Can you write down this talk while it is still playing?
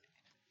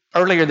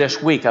Earlier this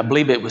week, I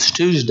believe it was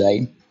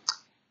Tuesday,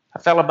 a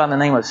fellow by the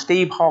name of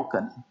Steve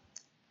Hawken,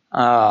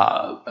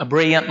 a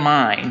brilliant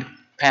mind,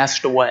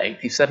 passed away.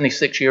 He's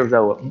 76 years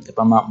old, if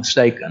I'm not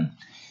mistaken.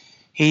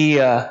 He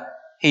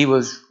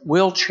was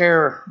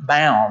wheelchair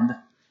bound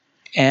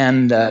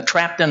and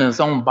trapped in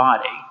his own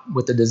body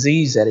with the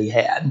disease that he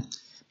had.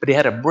 But he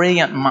had a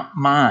brilliant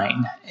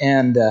mind,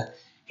 and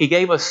he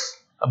gave us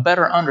a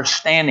better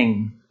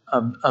understanding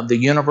of the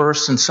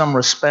universe in some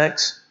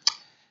respects.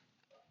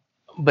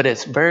 But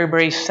it's very,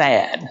 very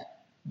sad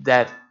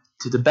that,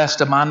 to the best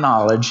of my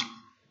knowledge,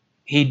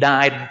 he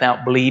died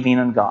without believing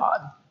in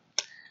God.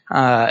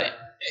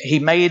 He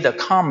made a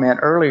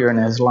comment earlier in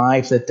his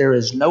life that there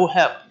is no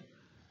heaven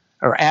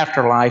or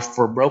afterlife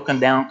for broken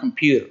down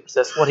computers.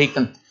 That's what he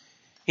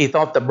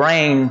thought the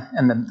brain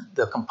and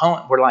the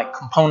component were like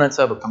components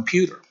of a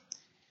computer.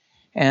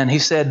 And he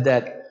said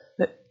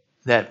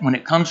that when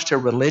it comes to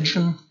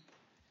religion,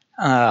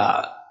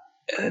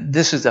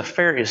 this is a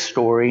fairy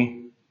story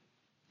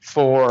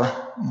for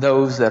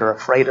those that are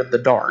afraid of the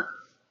dark.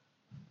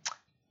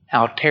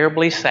 How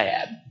terribly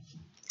sad.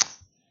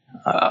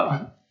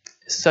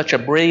 Such a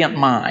brilliant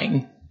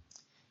mind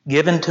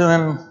given to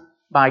him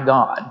by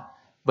God,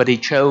 but he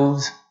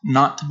chose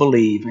not to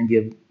believe and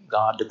give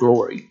God the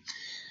glory.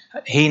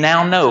 He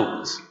now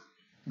knows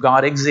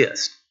God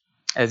exists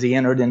as he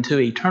entered into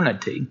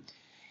eternity.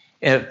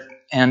 If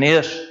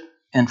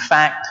in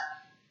fact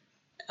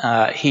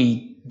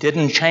he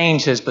didn't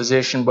change his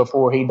position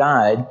before he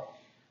died,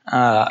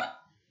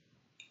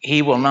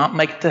 he will not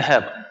make it to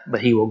heaven,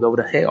 but he will go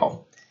to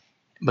hell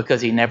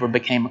because he never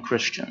became a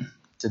Christian,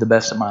 to the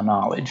best of my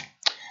knowledge.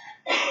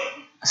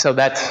 So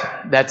that's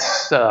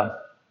a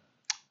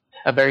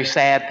very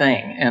sad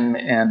thing,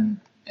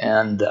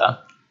 and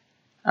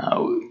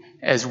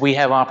as we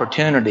have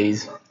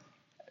opportunities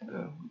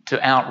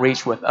to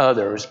outreach with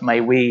others,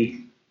 may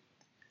we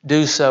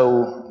do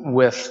so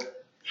with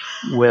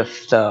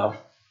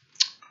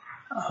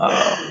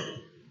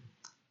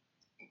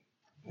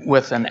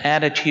an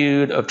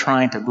attitude of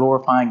trying to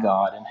glorify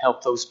God and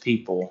help those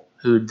people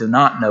who do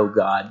not know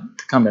God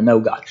to come to know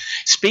God.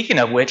 Speaking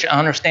of which, I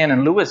understand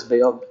in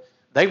Louisville,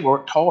 they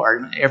worked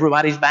hard.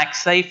 Everybody's back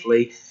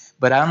safely.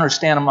 But I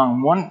understand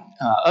among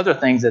other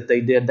things that they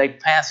did, they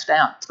passed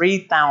out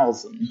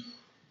 3,000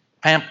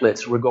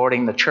 pamphlets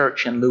regarding the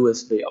church in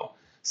Louisville.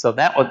 So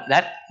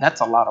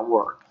that's a lot of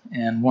work,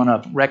 and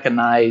want to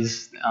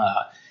recognize,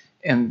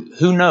 and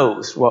who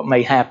knows what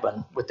may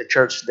happen with the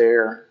church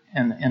there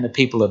and the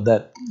people of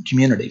that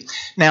community.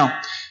 Now,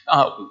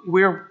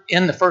 we're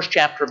in the first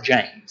chapter of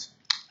James.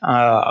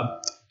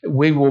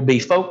 We will be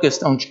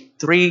focused on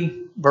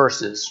 3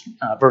 verses,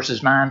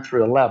 verses 9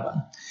 through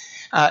 11.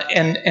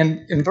 And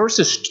in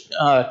verses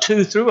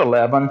 2 through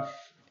 11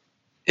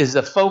 is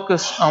the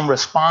focus on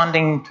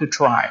responding to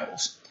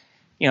trials.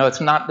 You know,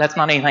 that's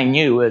not anything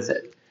new, is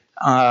it?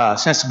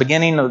 Since the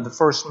beginning of the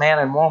first man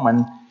and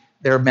woman,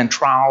 there have been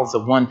trials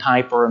of one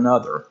type or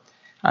another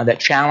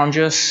that challenge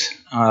us,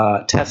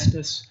 test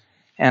us,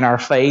 and our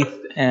faith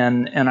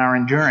and our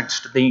endurance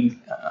to be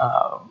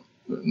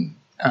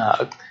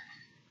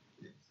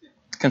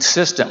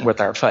consistent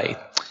with our faith.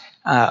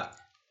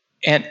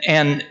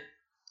 And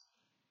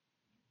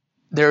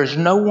there is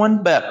no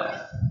one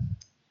better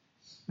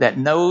that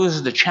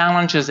knows the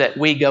challenges that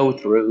we go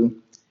through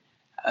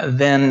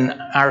than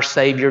our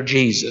Savior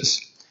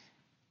Jesus,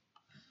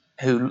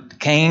 who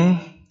came,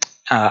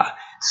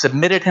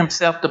 submitted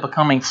himself to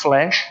becoming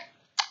flesh,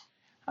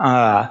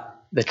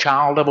 the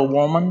child of a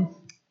woman,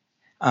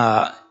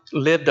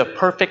 lived a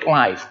perfect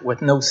life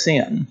with no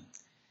sin.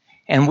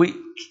 And we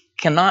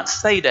cannot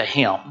say to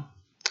him,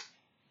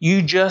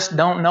 you just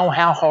don't know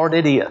how hard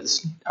it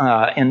is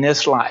in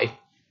this life,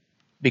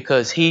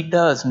 because he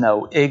does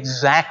know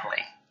exactly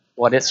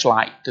what it's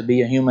like to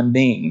be a human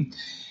being.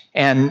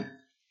 And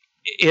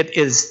it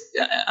is,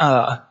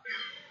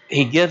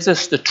 he gives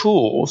us the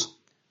tools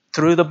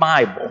through the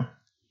Bible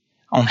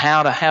on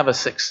how to have a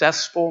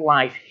successful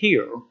life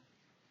here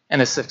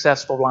and a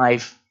successful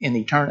life in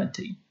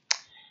eternity.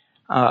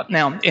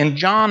 Now, in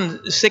John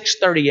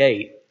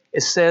 6:38,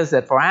 it says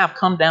that, for I have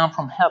come down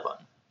from heaven,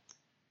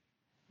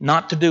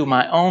 not to do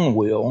my own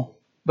will,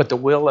 but the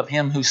will of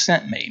him who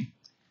sent me.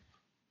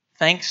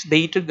 Thanks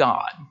be to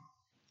God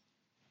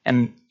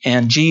and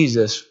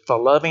Jesus for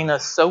loving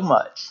us so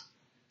much,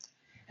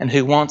 and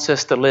who wants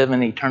us to live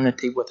in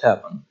eternity with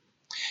heaven.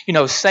 You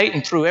know,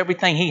 Satan threw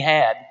everything he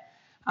had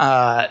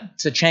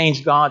to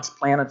change God's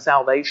plan of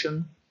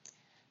salvation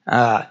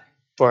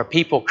for a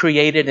people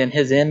created in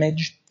his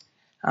image,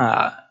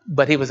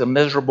 but he was a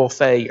miserable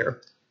failure.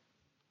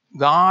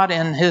 God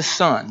and his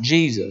Son,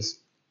 Jesus,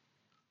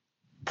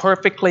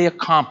 perfectly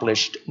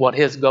accomplished what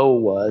his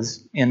goal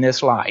was in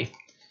this life,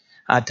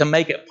 to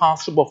make it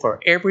possible for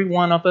every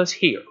one of us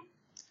here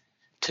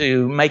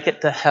to make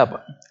it to heaven.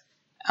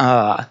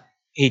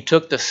 He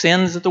took the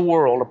sins of the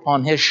world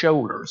upon his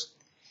shoulders,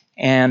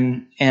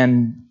 and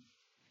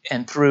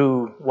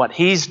through what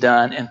he's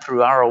done and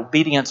through our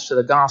obedience to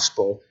the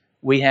gospel,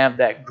 we have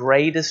that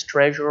greatest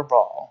treasure of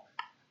all,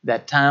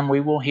 that time we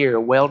will hear,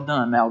 "Well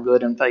done, thou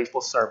good and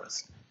faithful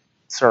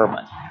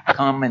servant.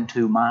 Come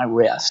into my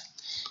rest."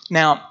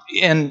 Now,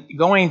 in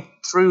going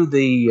through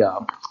the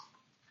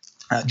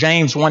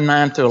James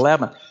 1:9 through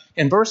 11,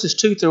 in verses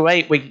 2 through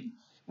 8,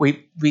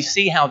 we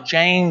see how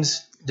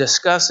James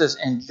discusses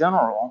in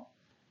general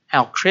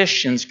how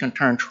Christians can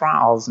turn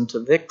trials into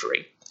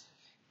victory.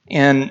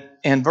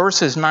 In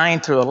verses 9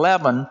 through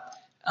 11,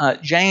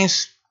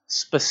 James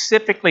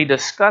specifically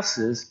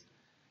discusses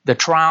the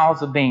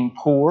trials of being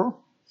poor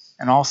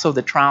and also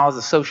the trials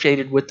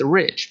associated with the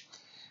rich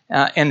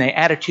and the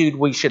attitude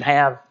we should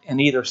have in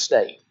either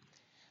state.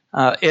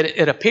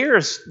 It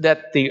appears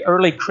that the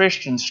early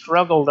Christians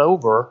struggled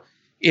over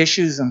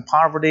issues in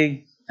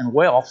poverty and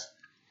wealth,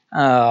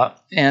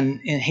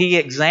 and he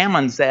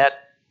examines that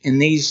in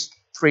these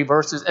 3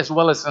 verses, as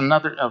well as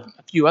a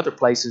few other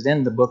places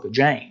in the book of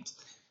James.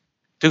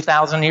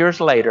 2,000 years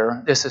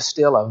later, this is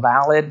still a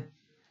valid.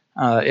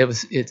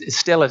 It's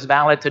still as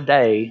valid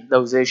today,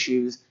 those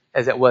issues,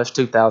 as it was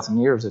 2,000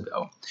 years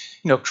ago.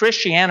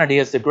 Christianity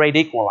is the great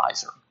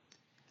equalizer.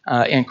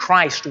 In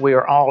Christ, we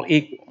are all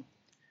equal.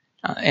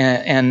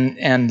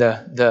 And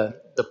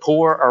the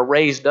poor are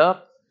raised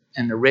up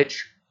and the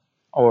rich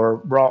are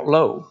brought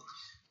low.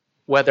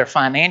 Whether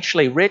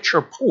financially rich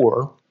or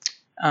poor,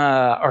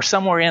 or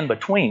somewhere in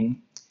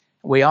between,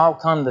 we all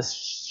come to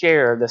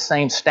share the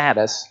same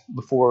status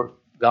before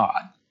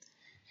God.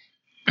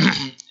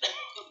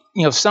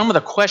 Some of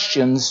the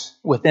questions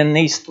within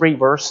these 3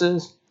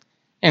 verses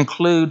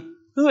include,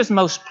 who is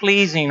most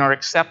pleasing or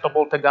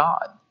acceptable to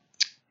God?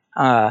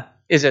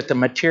 Is it the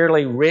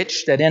materially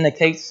rich that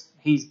indicates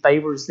he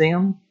favors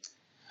them?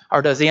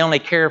 Or does he only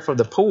care for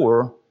the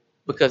poor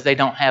because they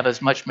don't have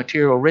as much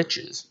material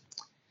riches?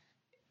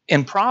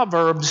 In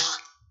Proverbs,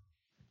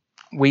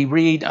 we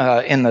read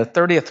in the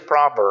 30th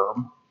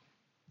proverb,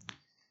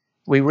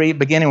 we read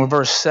beginning with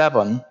verse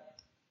 7,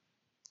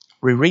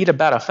 we read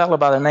about a fellow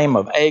by the name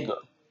of Agur.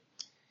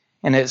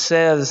 And it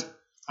says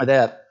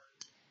that,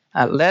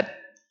 in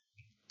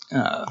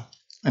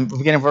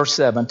beginning of verse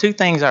 7, 2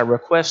 things I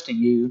request of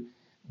you,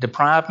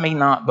 deprive me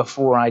not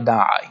before I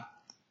die.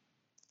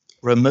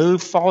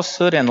 Remove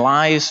falsehood and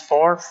lies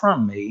far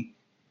from me.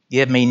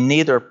 Give me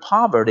neither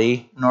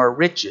poverty nor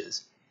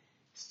riches.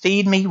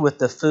 Feed me with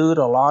the food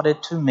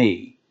allotted to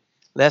me,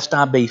 lest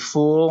I be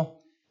full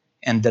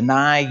and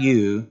deny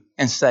you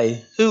and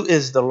say, who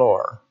is the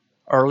Lord?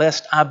 Or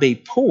lest I be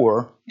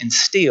poor and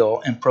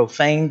steal and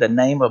profane the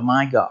name of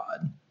my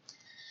God.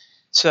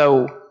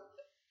 So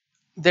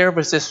there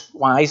was this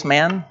wise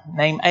man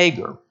named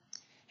Agur,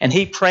 and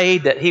he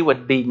prayed that he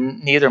would be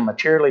neither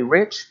materially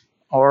rich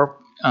or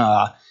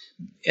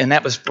and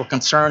that was for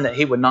concern that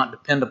he would not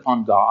depend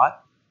upon God,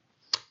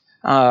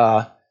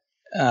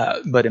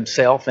 but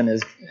himself and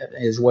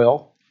his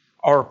wealth,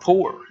 or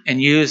poor, and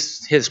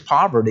use his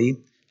poverty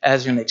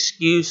as an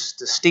excuse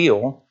to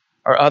steal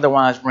or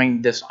otherwise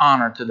bring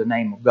dishonor to the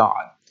name of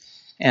God.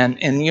 And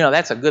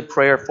that's a good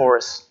prayer for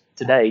us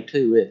today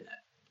too, isn't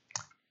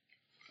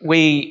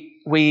it?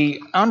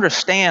 We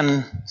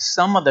understand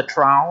some of the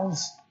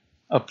trials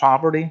of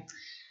poverty.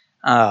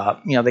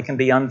 They can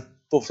be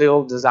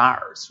unfulfilled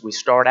desires. We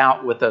start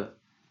out with a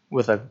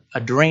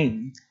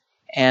dream,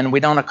 and we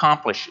don't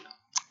accomplish it.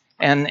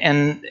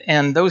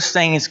 And those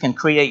things can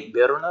create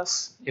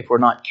bitterness if we're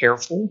not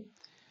careful.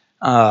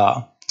 We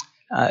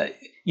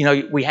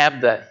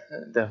have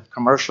the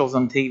commercials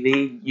on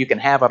TV. You can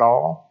have it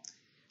all.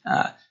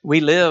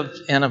 We live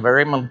in a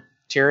very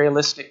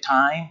materialistic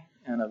time,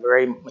 in a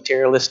very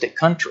materialistic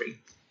country,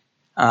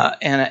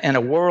 and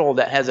a world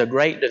that has a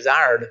great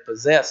desire to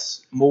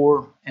possess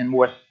more and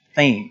more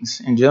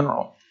things in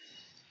general.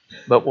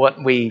 But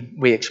what we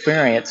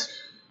experience,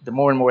 the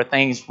more and more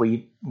things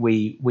we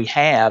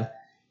have,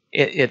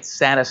 it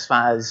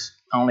satisfies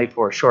only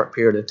for a short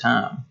period of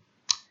time.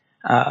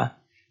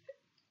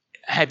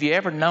 Have you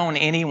ever known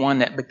anyone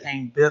that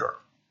became bitter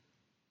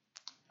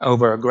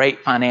over a great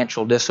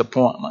financial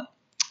disappointment?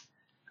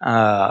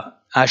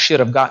 I should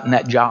have gotten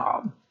that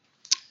job.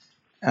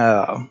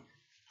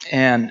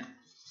 And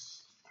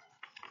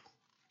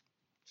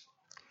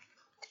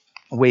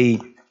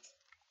we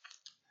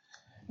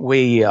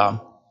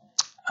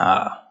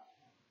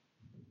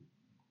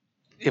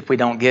if we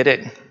don't get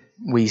it,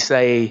 we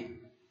say,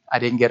 I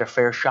didn't get a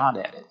fair shot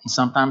at it. And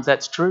sometimes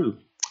that's true.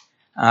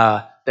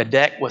 The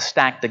deck was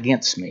stacked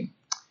against me.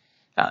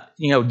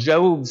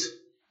 Job's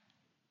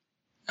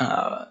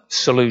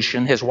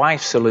solution, his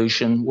wife's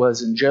solution,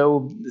 was in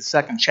Job, the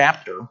 2nd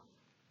chapter.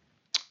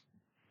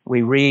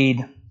 We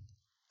read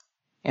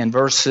in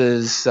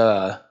verses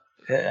 9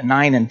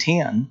 and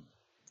 10,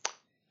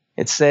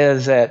 it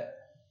says that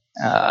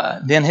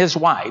then his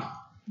wife,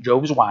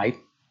 Job's wife,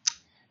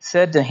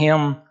 said to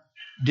him,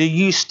 do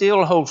you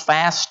still hold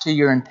fast to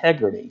your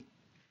integrity?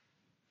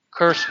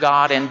 Curse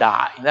God and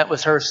die. That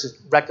was her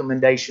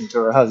recommendation to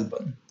her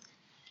husband.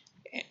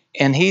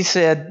 And he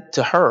said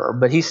to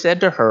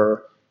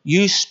her,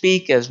 you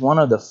speak as one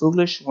of the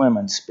foolish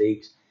women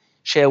speaks.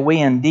 Shall we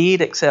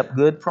indeed accept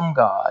good from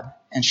God,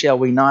 and shall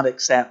we not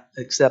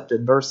accept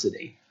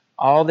adversity?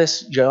 All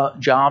this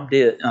Job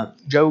did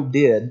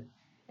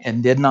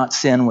and did not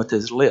sin with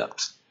his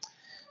lips.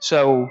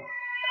 So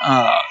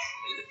uh,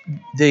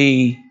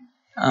 the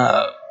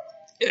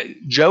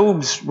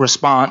Job's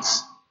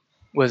response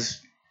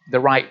was the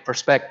right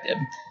perspective,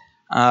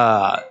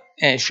 and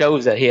it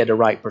shows that he had the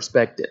right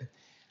perspective.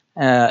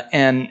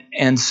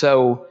 And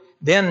so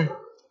then,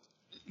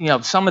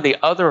 some of the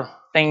other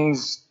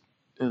things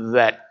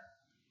that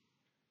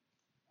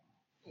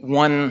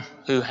one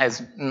who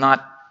has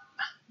not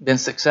been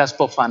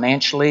successful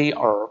financially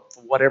or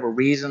for whatever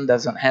reason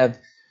doesn't have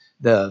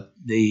the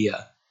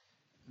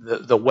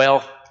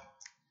wealth,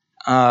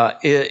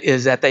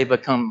 is that they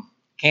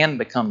can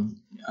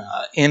become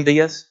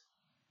envious,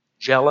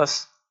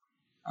 jealous,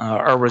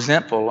 or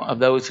resentful of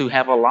those who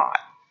have a lot.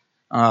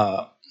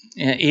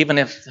 Even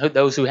if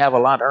those who have a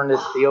lot earn it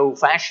the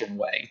old-fashioned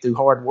way through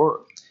hard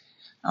work,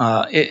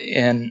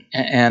 and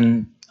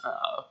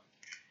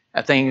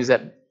things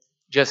that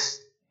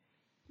just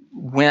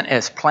went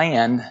as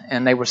planned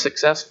and they were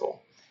successful.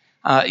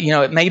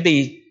 It may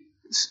be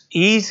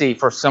easy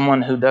for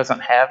someone who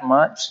doesn't have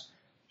much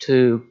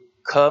to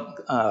covet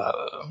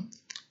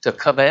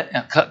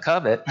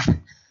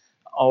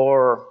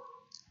or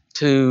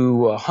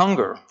to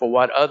hunger for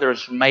what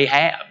others may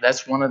have.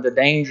 That's one of the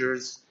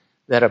dangers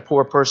that a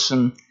poor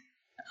person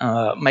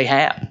may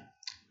have.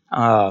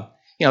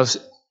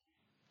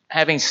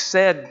 Having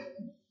said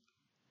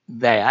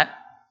that,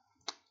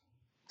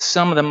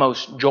 some of the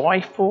most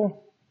joyful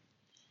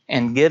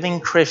and giving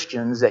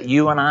Christians that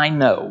you and I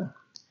know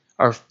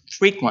are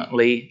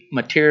frequently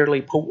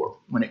materially poor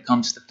when it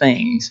comes to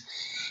things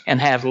and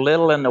have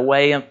little in the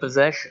way of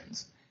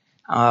possessions.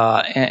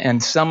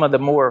 And some of the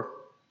more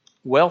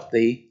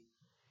wealthy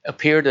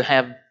appear to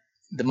have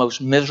the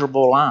most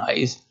miserable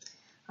lives.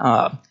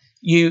 When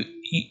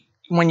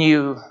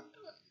you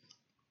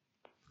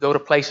go to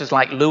places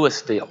like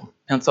Louisville,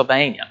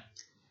 Pennsylvania,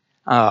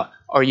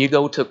 or you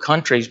go to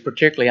countries,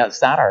 particularly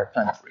outside our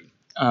country,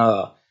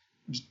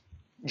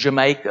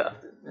 Jamaica,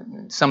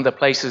 some of the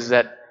places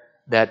that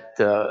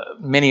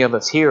many of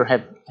us here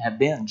have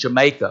been,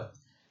 Jamaica,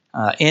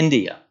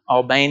 India,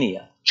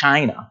 Albania,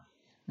 China,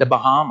 the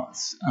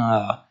Bahamas,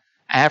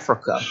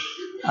 Africa,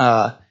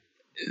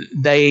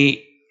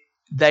 they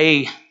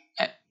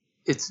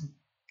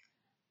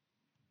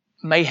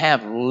may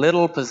have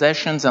little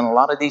possessions in a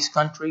lot of these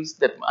countries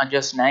that I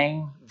just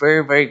named,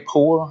 very, very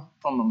poor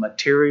from a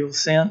material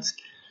sense,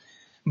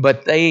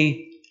 but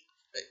they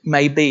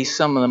may be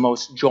some of the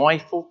most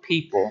joyful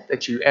people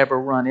that you ever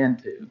run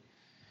into.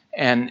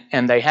 And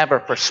they have a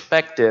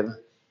perspective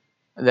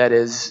that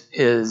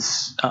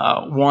is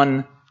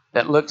one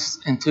that looks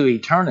into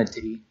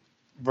eternity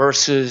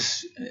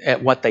versus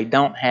at what they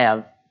don't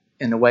have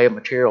in the way of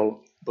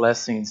material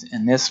blessings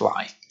in this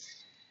life.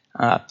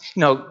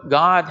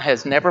 God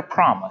has never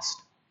promised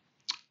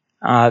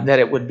that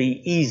it would be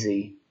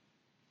easy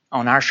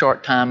on our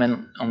short time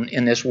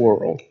in this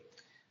world.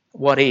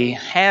 What He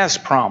has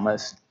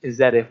promised is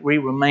that if we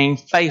remain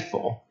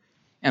faithful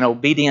and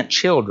obedient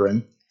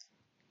children,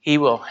 He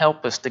will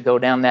help us to go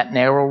down that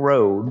narrow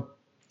road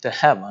to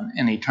heaven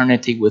and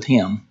eternity with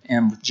Him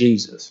and with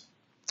Jesus.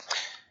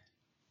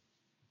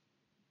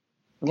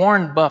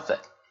 Warren Buffett,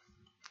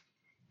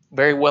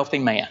 very wealthy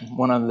man,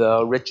 one of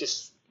the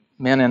richest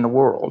men in the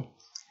world,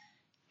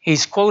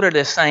 he's quoted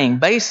as saying,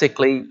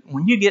 basically,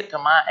 when you get to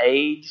my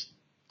age,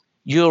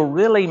 you'll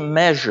really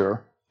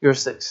measure your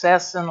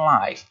success in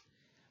life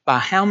by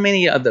how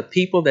many of the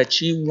people that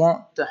you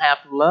want to have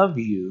love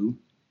you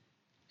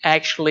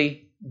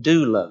actually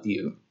do love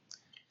you.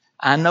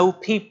 I know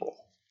people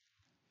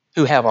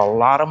who have a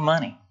lot of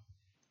money,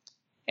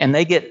 and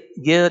they give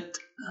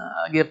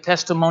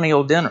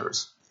testimonial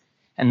dinners,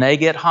 and they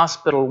get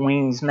hospital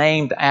wings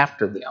named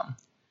after them.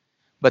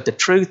 But the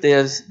truth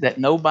is that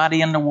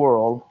nobody in the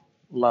world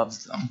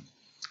loves them.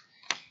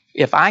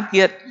 If I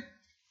get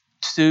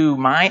to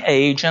my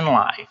age in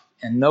life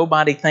and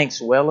nobody thinks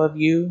well of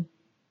you,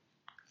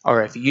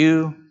 or if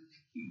you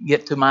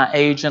get to my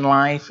age in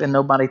life and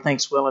nobody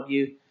thinks well of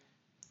you,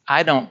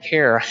 I don't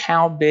care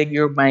how big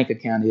your bank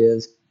account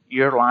is,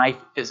 your life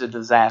is a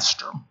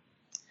disaster.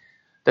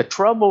 The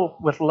trouble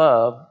with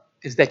love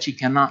is that you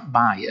cannot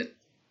buy it.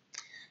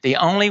 The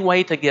only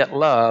way to get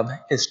love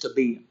is to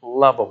be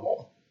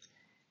lovable.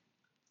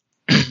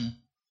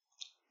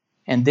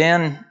 And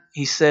then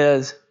he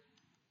says,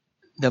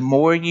 the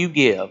more you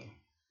give,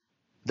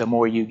 the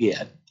more you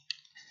get.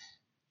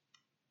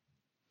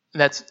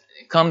 That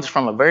comes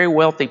from a very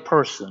wealthy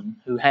person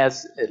who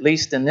has, at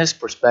least in this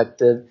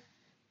perspective,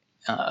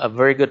 a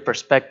very good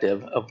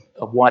perspective of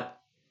what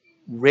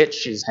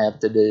riches have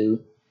to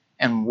do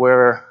and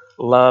where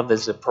love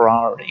is a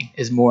priority,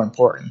 is more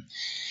important.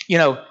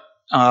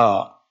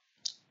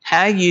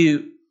 How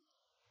you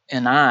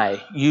and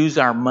I use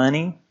our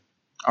money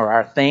or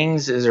our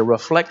things is a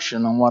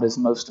reflection on what is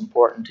most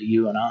important to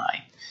you and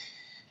I.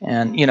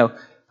 And,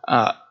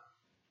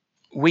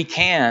 we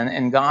can,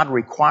 and God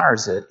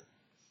requires it,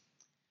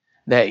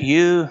 that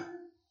you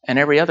and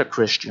every other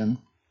Christian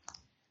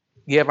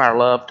give our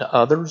love to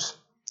others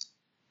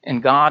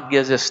And God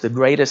gives us the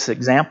greatest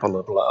example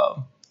of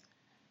love.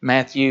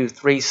 Matthew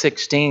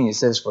 3:16, it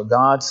says, "For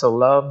God so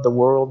loved the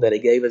world that he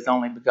gave his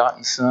only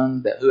begotten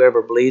Son, that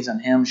whoever believes in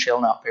him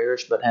shall not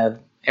perish but have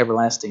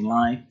everlasting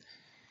life."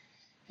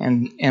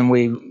 And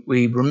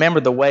we remember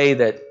the way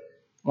that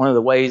one of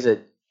the ways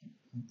that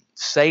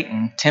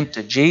Satan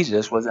tempted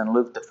Jesus was in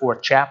Luke the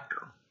 4th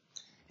chapter.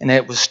 And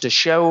it was to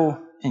show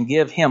and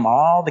give him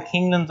all the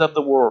kingdoms of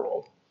the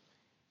world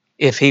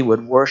if he would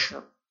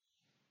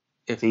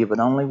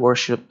only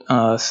worship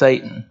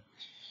Satan.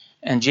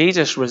 And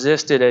Jesus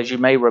resisted, as you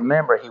may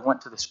remember. He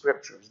went to the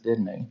scriptures,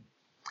 didn't he?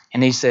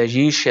 And he says,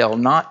 "You shall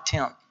not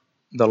tempt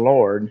the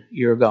Lord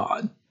your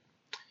God."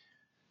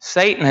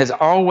 Satan has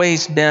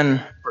always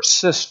been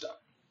persistent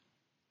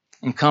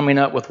in coming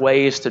up with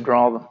ways to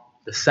draw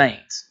the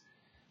saints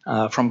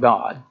from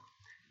God.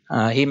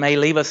 He may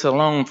leave us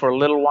alone for a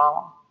little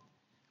while,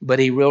 but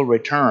he will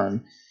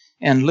return.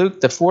 In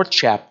Luke the 4th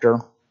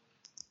chapter,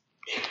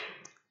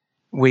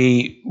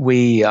 we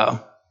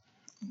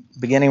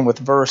beginning with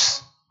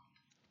verse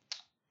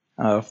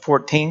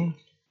 14.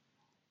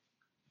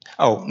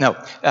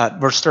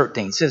 Verse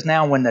 13. It says,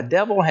 "Now when the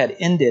devil had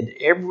ended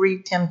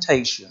every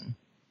temptation,"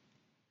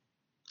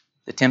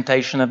 the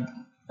temptation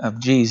of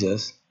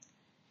Jesus,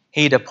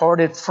 "he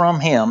departed from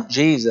him,"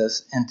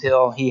 Jesus,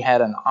 "until he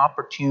had an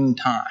opportune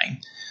time."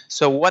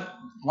 So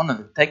one of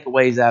the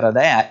takeaways out of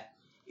that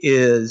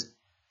is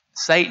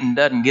Satan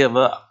doesn't give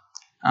up,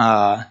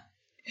 and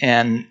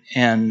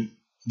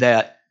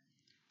that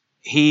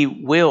he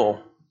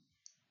will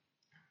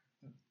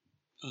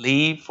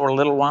leave for a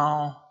little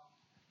while,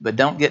 but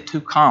don't get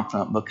too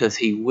confident, because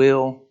he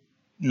will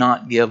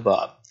not give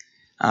up.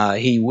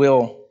 He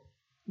will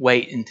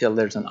wait until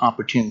there's an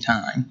opportune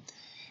time,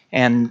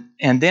 and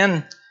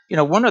then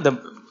one of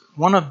the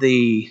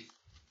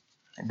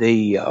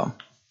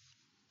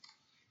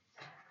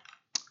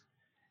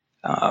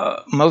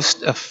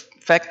most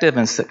effective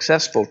and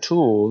successful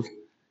tools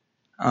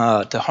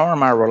to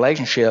harm our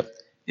relationship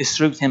is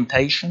through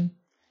temptation.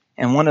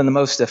 And one of the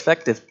most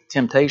effective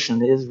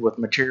temptations is with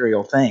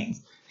material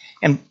things.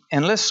 And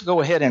let's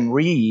go ahead and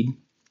read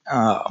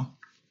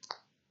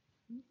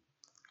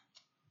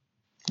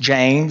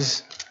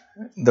James,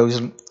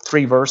 those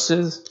 3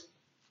 verses.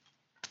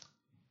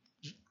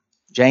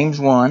 James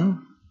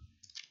 1.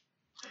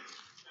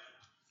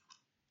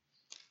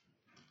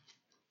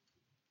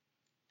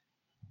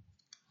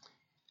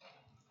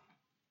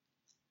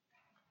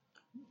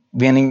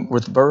 Beginning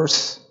with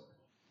verse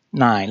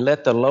 9.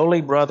 "Let the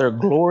lowly brother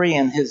glory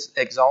in his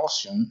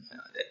exaltation,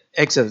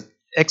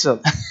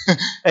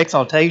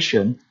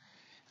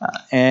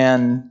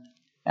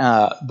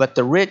 but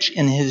the rich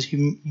in his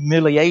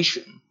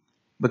humiliation,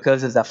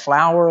 because as a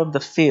flower of the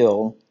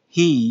field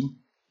he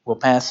will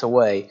pass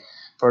away.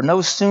 For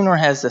no sooner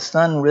has the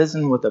sun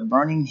risen with a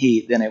burning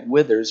heat than it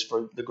withers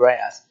for the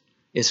grass,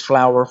 its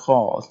flower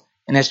falls,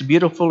 and its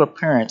beautiful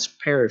appearance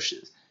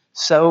perishes.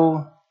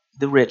 So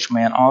the rich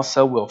man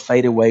also will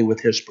fade away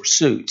with his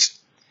pursuits."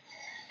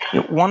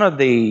 One of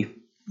the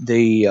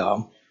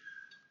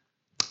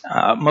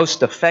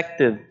most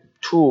effective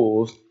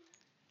tools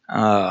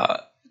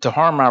to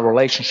harm our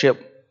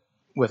relationship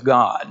with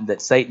God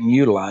that Satan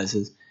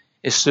utilizes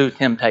is through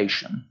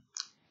temptation.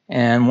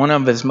 And one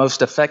of his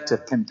most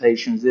effective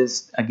temptations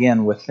is,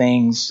 again, with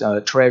things,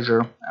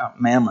 treasure,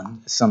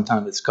 mammon,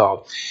 sometimes it's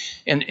called.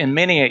 And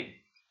many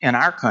in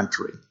our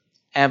country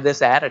have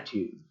this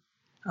attitude.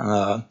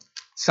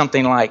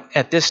 Something like,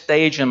 at this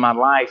stage in my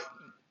life,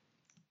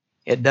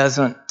 it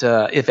doesn't,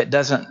 if it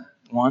doesn't,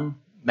 1,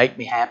 make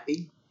me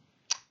happy,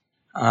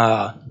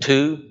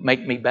 2,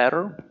 make me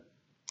better,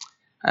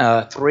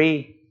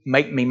 3,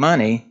 make me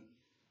money,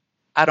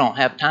 I don't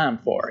have time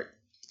for it.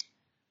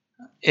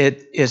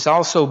 It's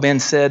also been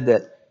said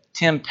that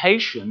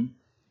temptation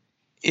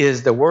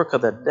is the work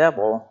of the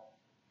devil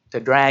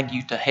to drag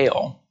you to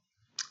hell.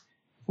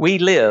 We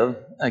live,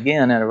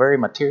 again, in a very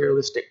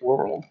materialistic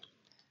world,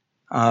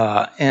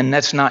 and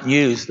that's not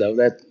used, though.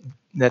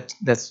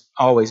 That's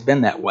always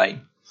been that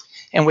way.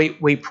 And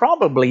we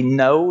probably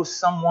know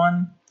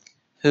someone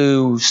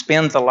who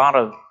spends a lot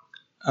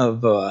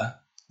of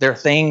their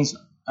things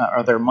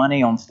or their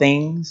money on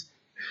things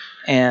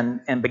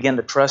and begin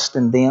to trust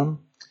in them.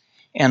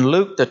 In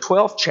Luke, the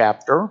 12th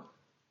chapter,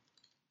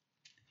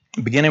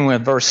 beginning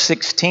with verse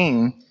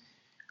 16,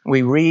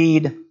 we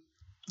read,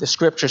 the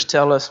scriptures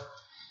tell us,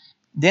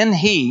 "Then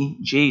he,"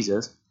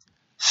 Jesus,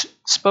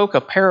 "spoke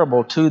a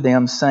parable to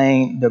them,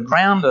 saying, The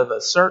ground of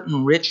a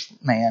certain rich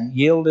man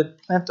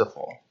yielded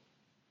plentiful.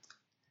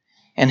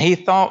 And he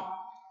thought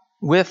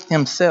with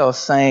himself,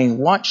 saying,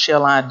 What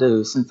shall I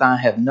do, since I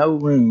have no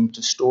room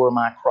to store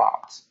my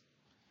crops?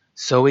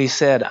 So he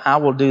said, I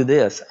will do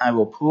this. I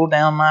will pull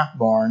down my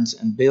barns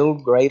and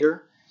build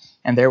greater,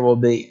 and there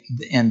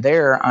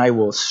I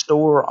will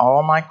store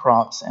all my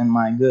crops and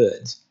my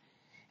goods.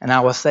 And I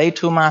will say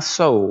to my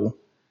soul,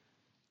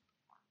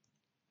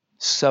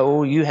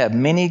 So you have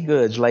many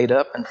goods laid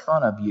up in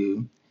front of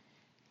you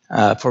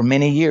for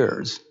many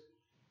years.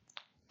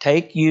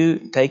 Take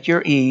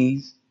your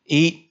ease,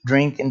 eat,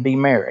 drink, and be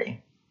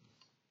merry.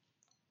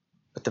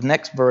 But the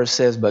next verse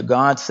says, "But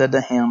God said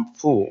to him,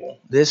 Fool,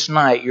 this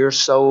night your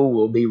soul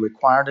will be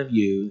required of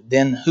you.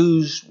 Then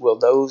whose will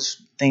those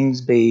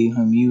things be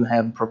whom you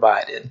have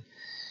provided?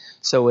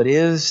 So it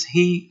is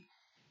he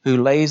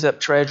who lays up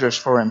treasures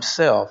for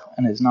himself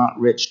and is not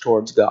rich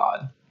towards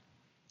God."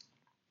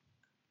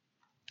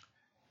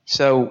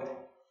 So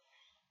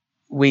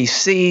we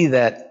see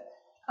that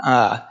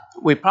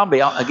we probably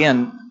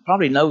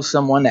know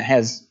someone that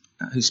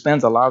who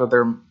spends a lot of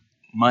their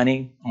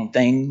money on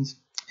things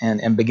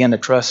and begin to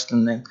trust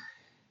in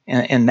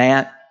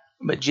that.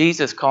 But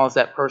Jesus calls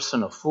that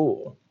person a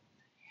fool.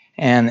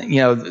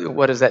 And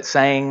what is that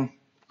saying?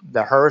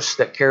 The hearse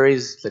that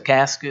carries the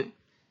casket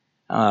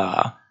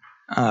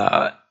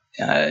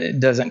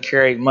doesn't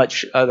carry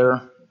much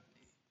other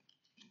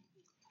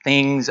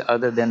things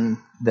other than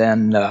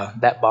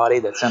that body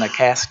that's in a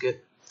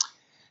casket.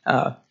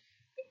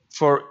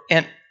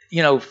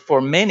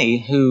 For many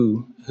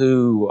who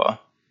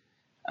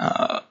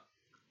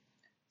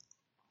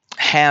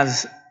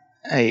has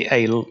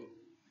a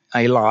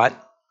lot,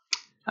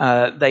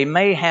 they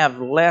may have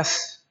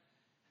less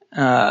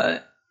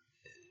in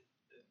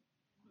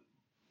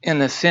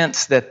the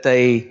sense that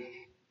they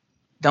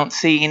don't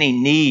see any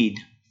need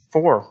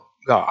for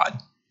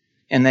God,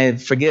 and they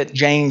forget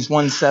James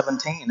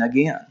 1:17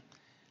 again.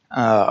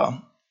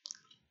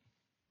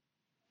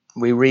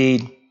 We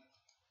read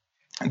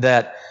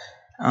that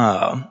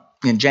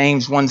in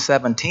James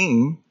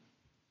 1:17,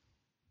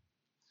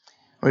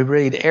 we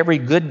read, "Every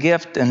good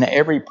gift and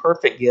every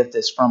perfect gift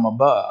is from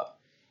above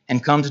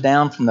and comes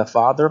down from the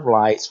Father of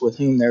lights, with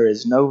whom there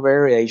is no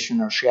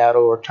variation or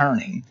shadow or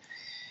turning."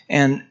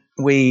 And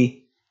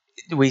we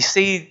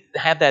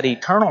have that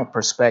eternal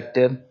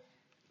perspective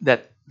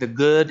that the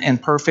good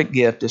and perfect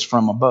gift is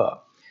from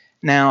above.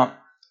 Now,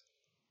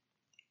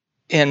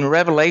 in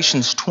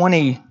Revelations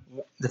 20,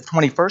 the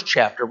 21st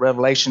chapter,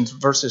 Revelations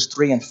verses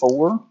 3 and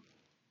 4,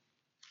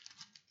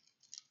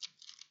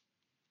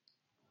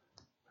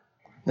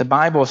 the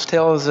Bible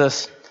tells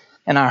us,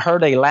 "And I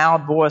heard a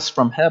loud voice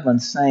from heaven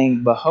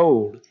saying,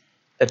 Behold,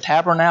 the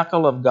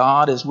tabernacle of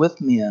God is with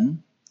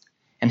men,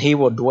 and he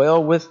will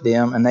dwell with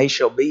them, and they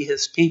shall be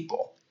his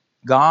people.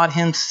 God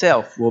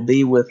himself will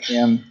be with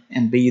them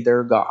and be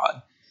their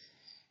God."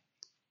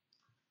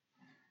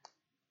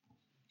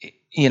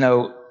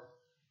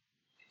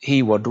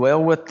 He will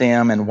dwell with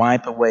them and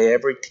wipe away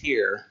every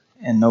tear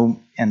and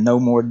no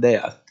more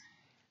death.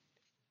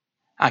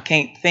 I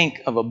can't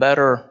think of a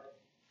better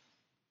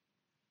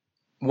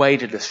way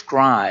to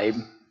describe,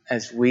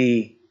 as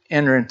we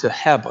enter into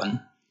heaven,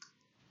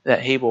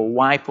 that he will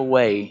wipe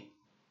away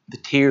the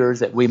tears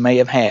that we may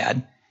have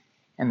had,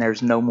 and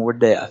there's no more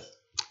death.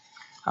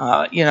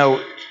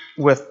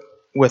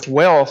 With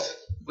wealth,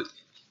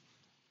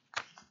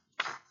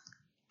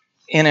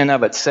 in and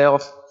of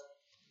itself,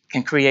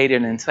 can create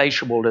an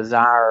insatiable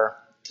desire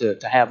to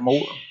have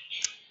more.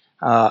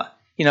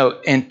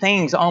 And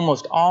things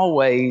almost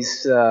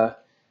always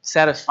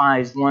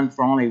satisfies one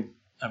for only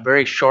a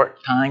very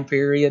short time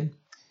period,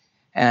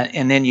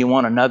 and then you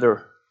want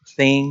another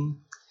thing.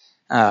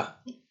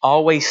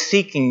 Always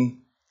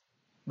seeking,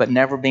 but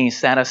never being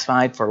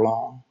satisfied for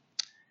long.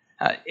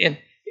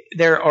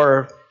 There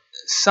are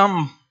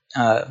some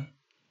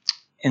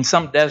in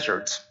some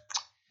deserts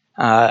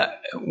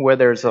where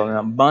there's an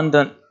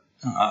abundant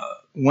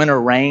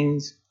winter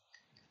rains.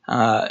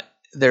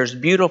 There's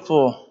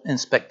beautiful and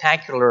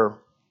spectacular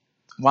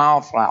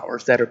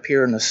wildflowers that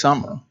appear in the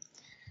summer.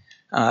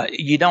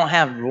 You don't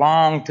have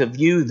long to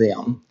view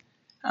them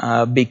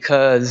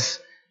because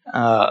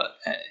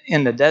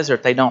in the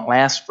desert they don't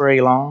last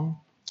very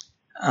long.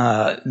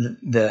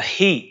 The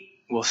heat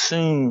will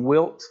soon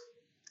wilt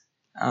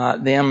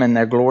them and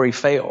their glory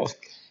fails.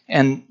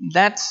 And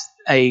that's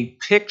a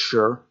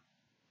picture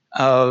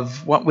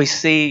of what we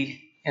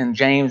see in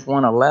James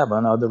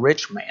 1:11 of the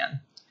rich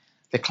man.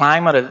 The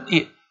climate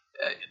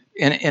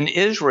in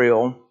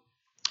Israel,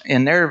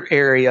 in their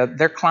area,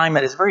 their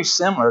climate is very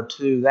similar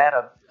to that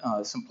of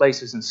some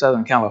places in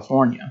Southern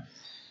California.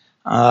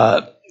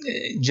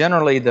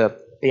 Generally,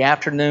 the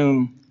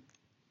afternoon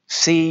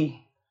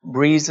sea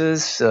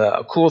breezes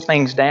cool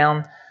things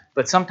down,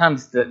 but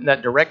sometimes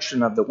that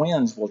direction of the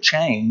winds will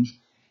change,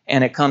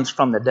 and it comes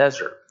from the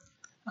desert.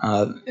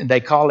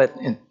 They call it,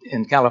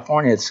 in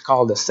California, it's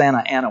called the Santa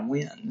Ana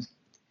winds.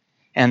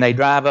 And they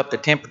drive up the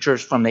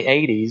temperatures from the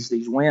 80s,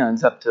 these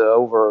winds, up to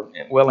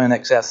well in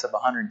excess of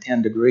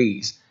 110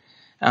 degrees.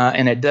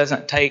 And it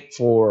doesn't take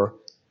for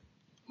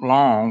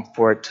long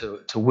for it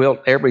to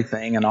wilt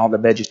everything, and all the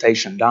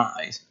vegetation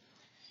dies.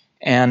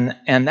 And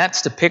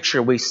that's the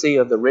picture we see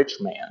of the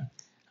rich man.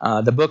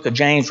 The book of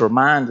James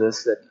reminds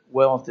us that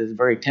wealth is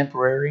very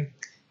temporary,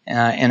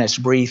 and it's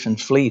brief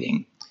and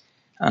fleeting.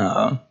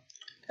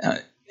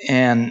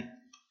 And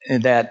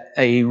that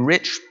a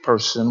rich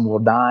person will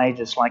die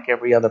just like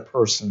every other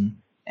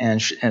person,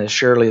 and as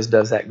surely as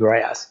does that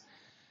grass.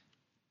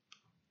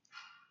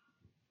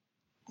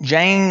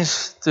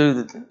 James,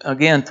 through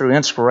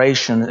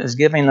inspiration, is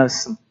giving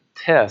us some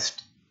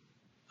test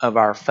of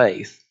our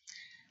faith.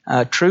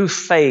 True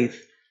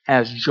faith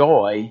has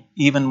joy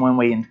even when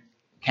we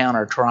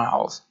encounter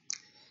trials.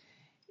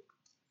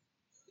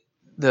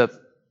 The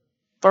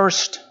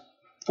first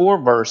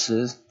 4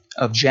 verses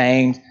of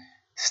James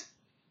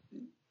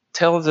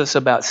tells us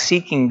about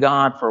seeking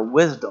God for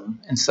wisdom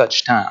in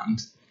such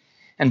times.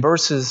 And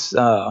verses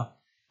 5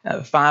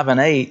 and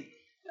 8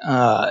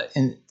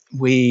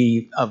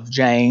 of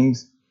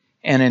James,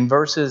 and in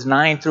verses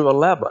 9 through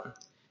 11,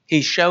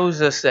 he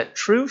shows us that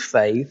true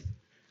faith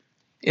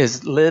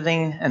is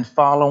living and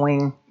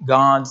following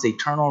God's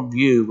eternal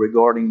view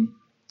regarding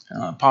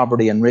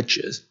poverty and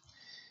riches.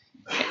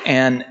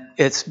 And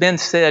it's been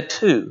said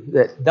too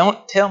that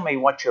don't tell me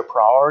what your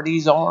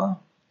priorities are.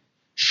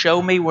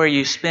 Show me where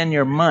you spend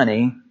your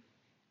money,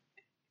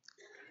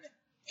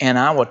 and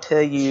I will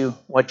tell you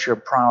what your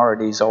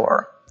priorities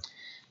are.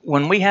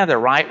 When we have the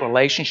right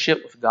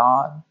relationship with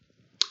God,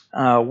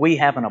 we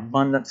have an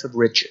abundance of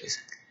riches,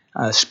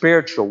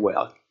 spiritual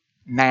wealth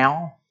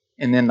now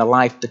and in the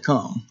life to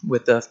come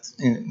with us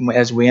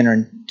as we enter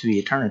into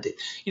eternity.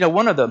 You know,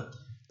 one of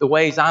the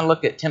ways I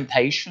look at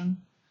temptation,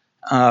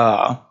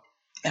 when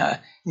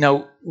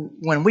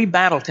we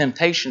battle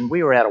temptation,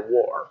 we are at a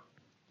war.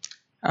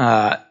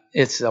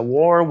 It's a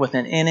war with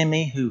an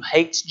enemy who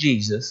hates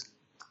Jesus,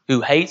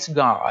 who hates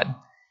God,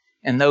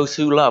 and those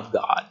who love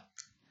God.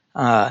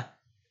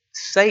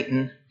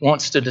 Satan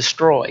wants to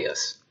destroy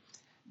us.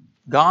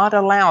 God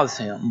allows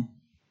him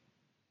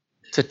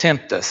to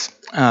tempt us,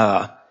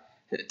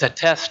 to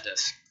test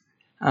us.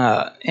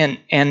 And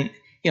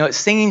it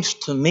seems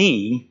to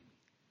me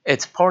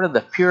it's part of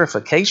the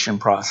purification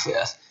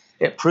process.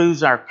 It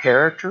proves our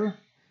character.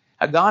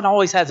 God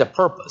always has a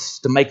purpose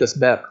to make us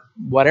better.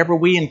 Whatever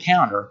we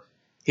encounter,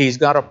 He's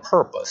got a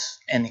purpose,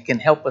 and He can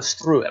help us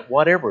through it,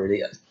 whatever it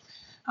is.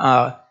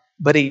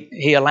 But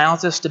He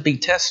allows us to be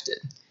tested.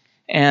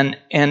 And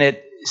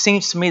it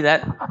seems to me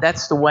that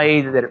that's the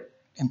way that it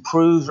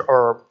improves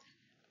or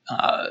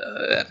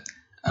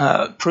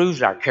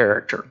proves our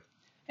character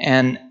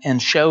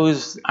and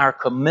shows our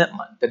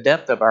commitment, the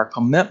depth of our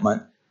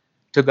commitment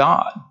to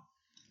God.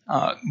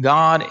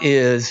 God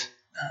is,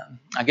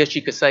 I guess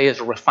you could say,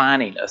 is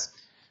refining us.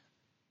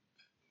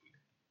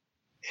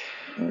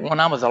 When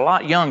I was a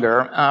lot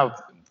younger, I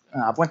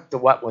went to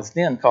what was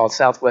then called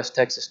Southwest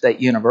Texas State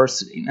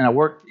University, and I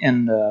worked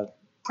in the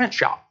print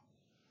shop.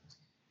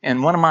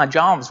 And one of my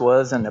jobs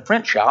was in the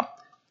print shop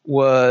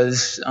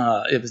was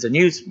it was a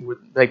news.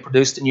 They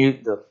produced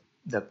the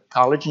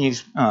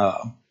college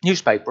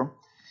newspaper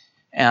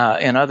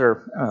and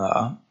other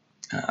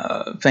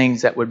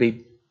things that would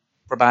be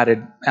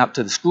provided out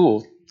to the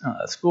school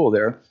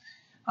there.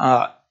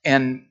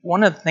 And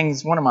one of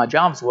my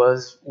jobs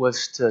was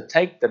to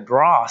take the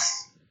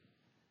dross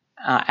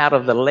out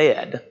of the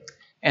lead.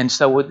 And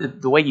so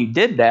the way you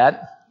did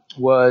that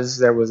was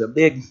there was a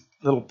big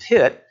little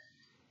pit,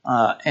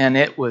 and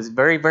it was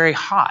very, very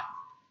hot.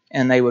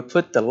 And they would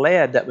put the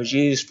lead that was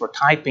used for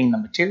typing the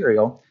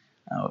material.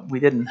 We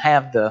didn't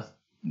have the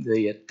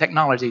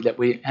technology that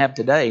we have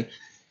today,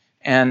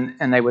 and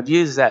they would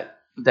use that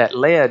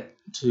lead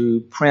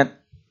to print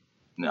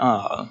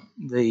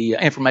the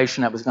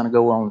information that was going to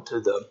go on to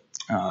the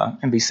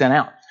and be sent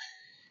out.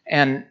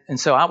 And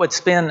so I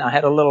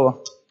had a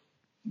little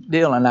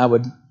deal, and I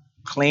would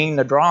clean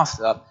the dross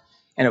up,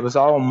 and it was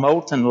all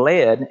molten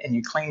lead, and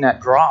you clean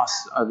that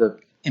dross or the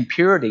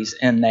impurities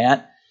in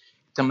that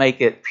to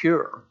make it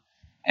pure.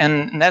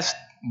 And that's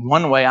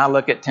one way I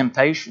look at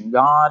temptation.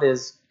 God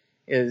is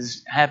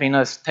having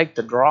us take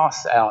the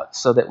dross out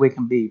so that we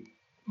can be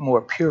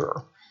more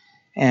pure.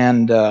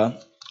 And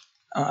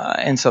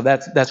so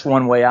that's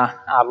one way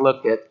I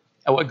look at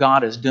what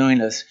God is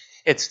doing.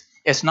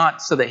 It's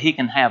not so that He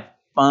can have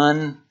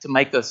fun to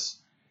make us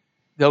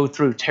go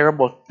through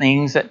terrible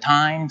things at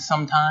times,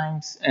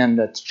 sometimes, and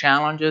the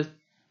challenges.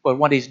 But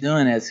what He's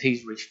doing is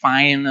He's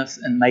refining us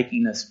and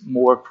making us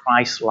more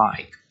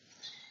Christ-like.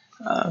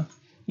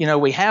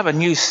 We have a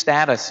new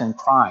status in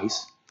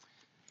Christ,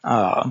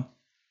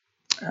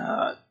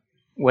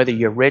 whether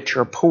you're rich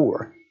or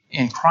poor.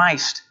 In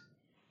Christ,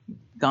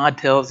 God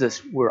tells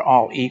us we're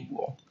all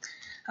equal.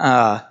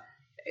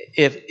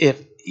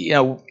 If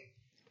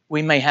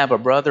we may have a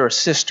brother or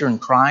sister in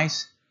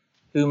Christ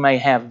who may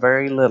have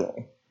very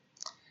little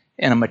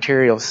in a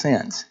material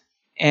sense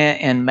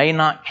and may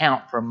not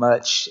count for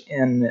much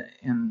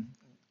in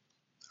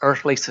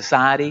earthly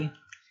society,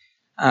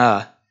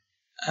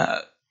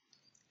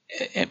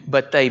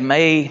 but they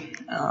may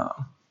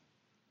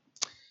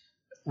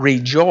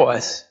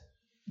rejoice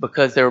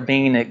because they're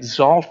being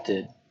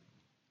exalted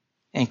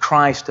in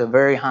Christ to a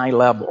very high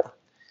level.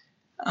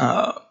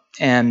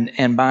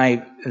 And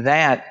by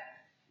that,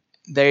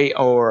 they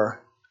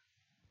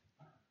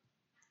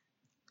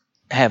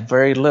have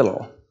very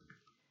little,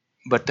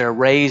 but they're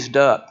raised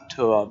up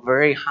to a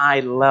very high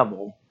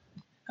level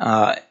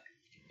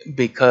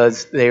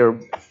because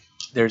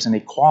there's an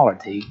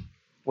equality,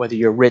 whether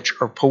you're rich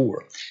or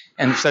poor.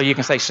 And so you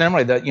can say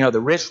similarly that the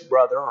rich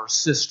brother or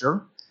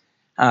sister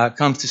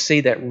comes to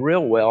see that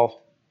real wealth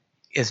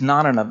is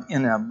not in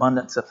an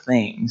abundance of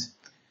things,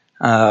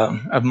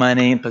 of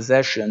money and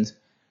possessions,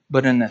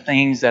 but in the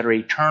things that are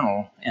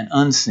eternal and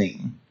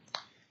unseen.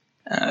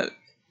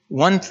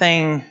 One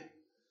thing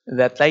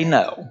that they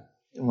know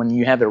when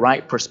you have the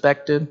right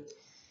perspective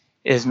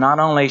is not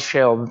only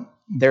shall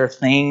their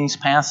things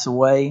pass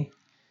away,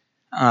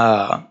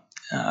 but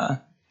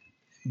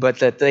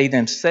that they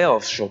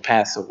themselves shall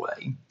pass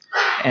away.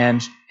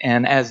 And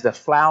as the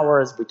flower,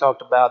 as we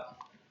talked about,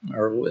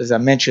 or as I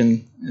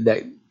mentioned,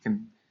 that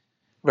can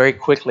very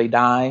quickly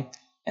die,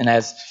 and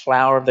as the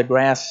flower of the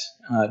grass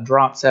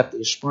drops after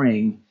the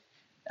spring,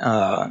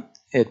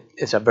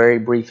 it's a very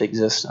brief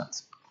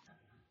existence.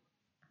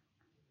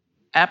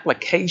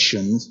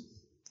 Applications.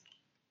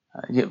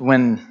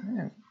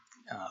 When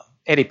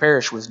Eddie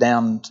Parrish was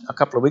down a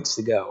couple of weeks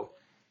ago,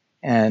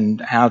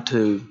 and how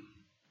to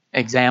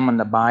examine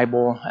the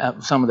Bible,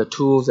 some of the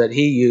tools that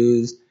he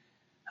used,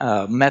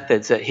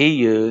 methods that he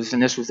used,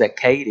 and this was at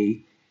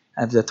Katy.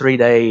 It was a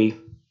 3-day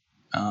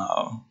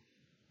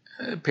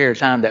period of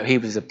time that he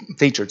was a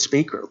featured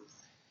speaker.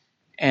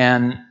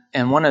 And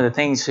one of the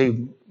things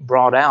he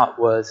brought out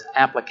was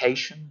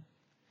application.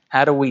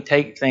 How do we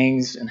take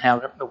things and how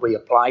do we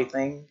apply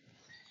things?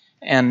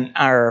 And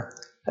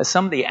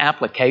some of the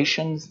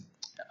applications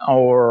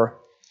are,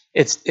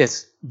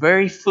 it's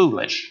very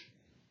foolish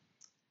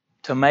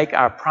to make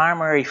our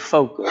primary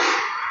focus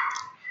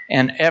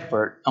and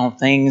effort on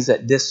things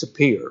that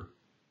disappear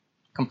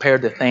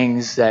compared to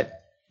things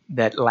that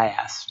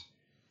last.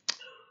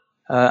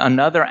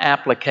 Another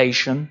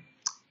application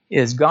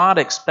is God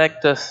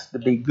expects us to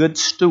be good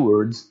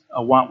stewards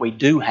of what we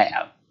do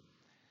have,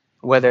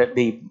 whether it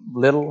be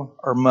little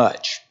or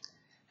much.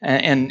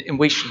 And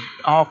we should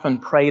often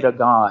pray to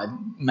God,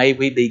 may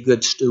we be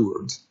good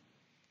stewards.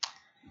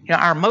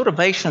 Our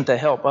motivation to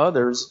help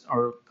others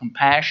are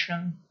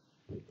compassion,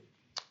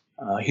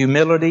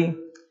 humility,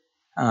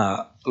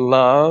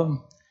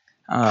 love.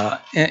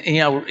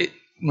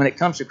 When it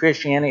comes to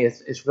Christianity,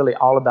 it's really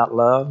all about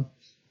love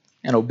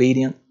and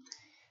obedience,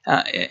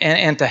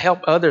 and to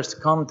help others to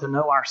come to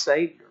know our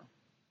Savior.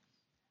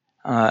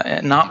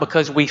 Not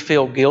because we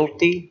feel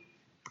guilty,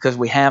 because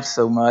we have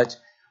so much,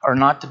 or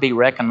not to be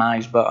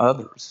recognized by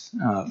others,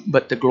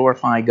 but to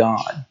glorify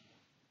God.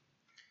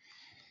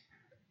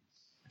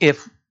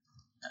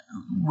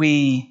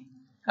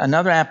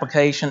 Another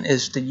application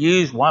is to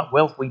use what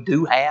wealth we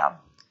do have,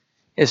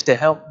 is to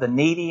help the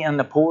needy and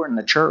the poor in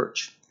the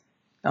church,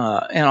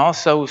 and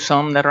also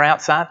some that are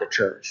outside the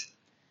church.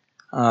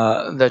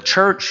 The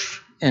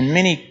church in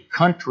many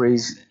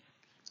countries,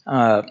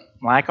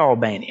 like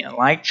Albania,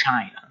 like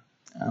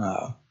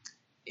China,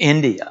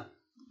 India,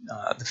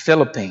 the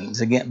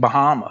Philippines, again,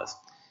 Bahamas,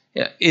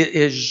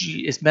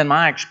 it's been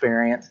my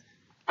experience,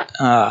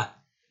 a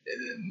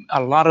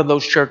lot of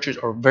those churches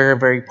are very,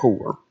 very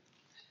poor.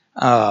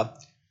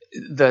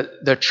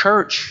 The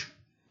church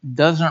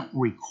doesn't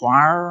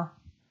require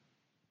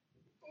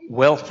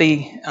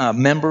wealthy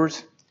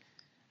members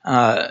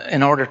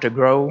in order to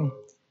grow,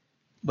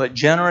 but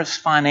generous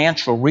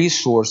financial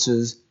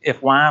resources,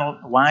 if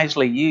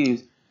wisely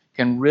used,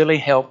 can really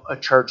help a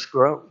church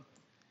grow.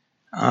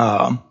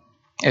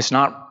 It's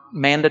not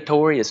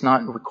mandatory, it's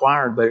not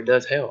required, but it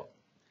does help.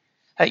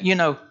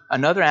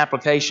 Another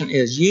application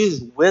is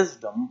use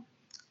wisdom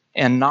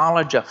and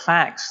knowledge of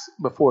facts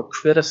before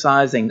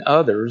criticizing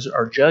others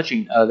or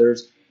judging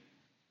others,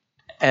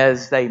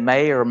 as they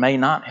may or may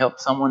not help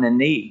someone in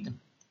need.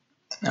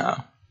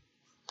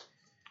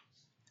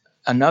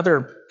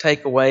 Another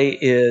takeaway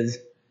is,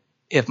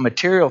 if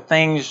material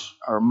things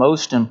are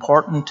most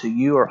important to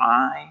you or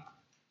I,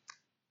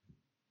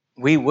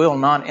 we will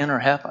not enter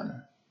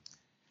heaven.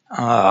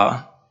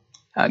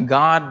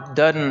 God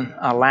doesn't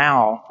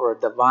allow for a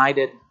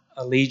divided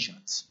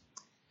allegiance.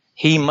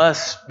 He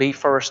must be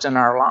first in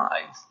our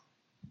lives,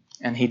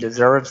 and He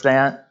deserves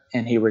that,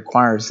 and He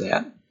requires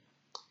that.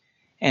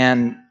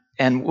 And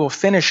we'll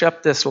finish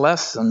up this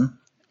lesson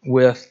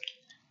with,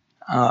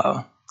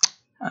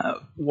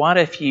 what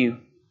if you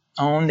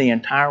own the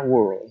entire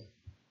world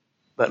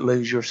but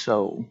lose your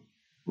soul?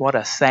 What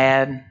a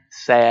sad,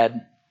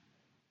 sad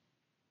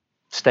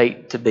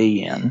state to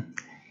be in.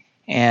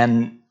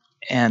 And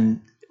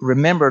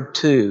remember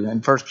too,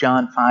 in 1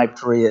 John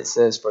 5:3 it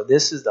says, "For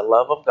this is the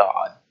love of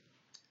God,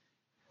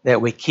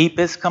 that we keep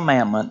His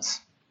commandments,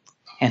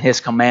 and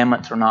His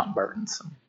commandments are not burdensome."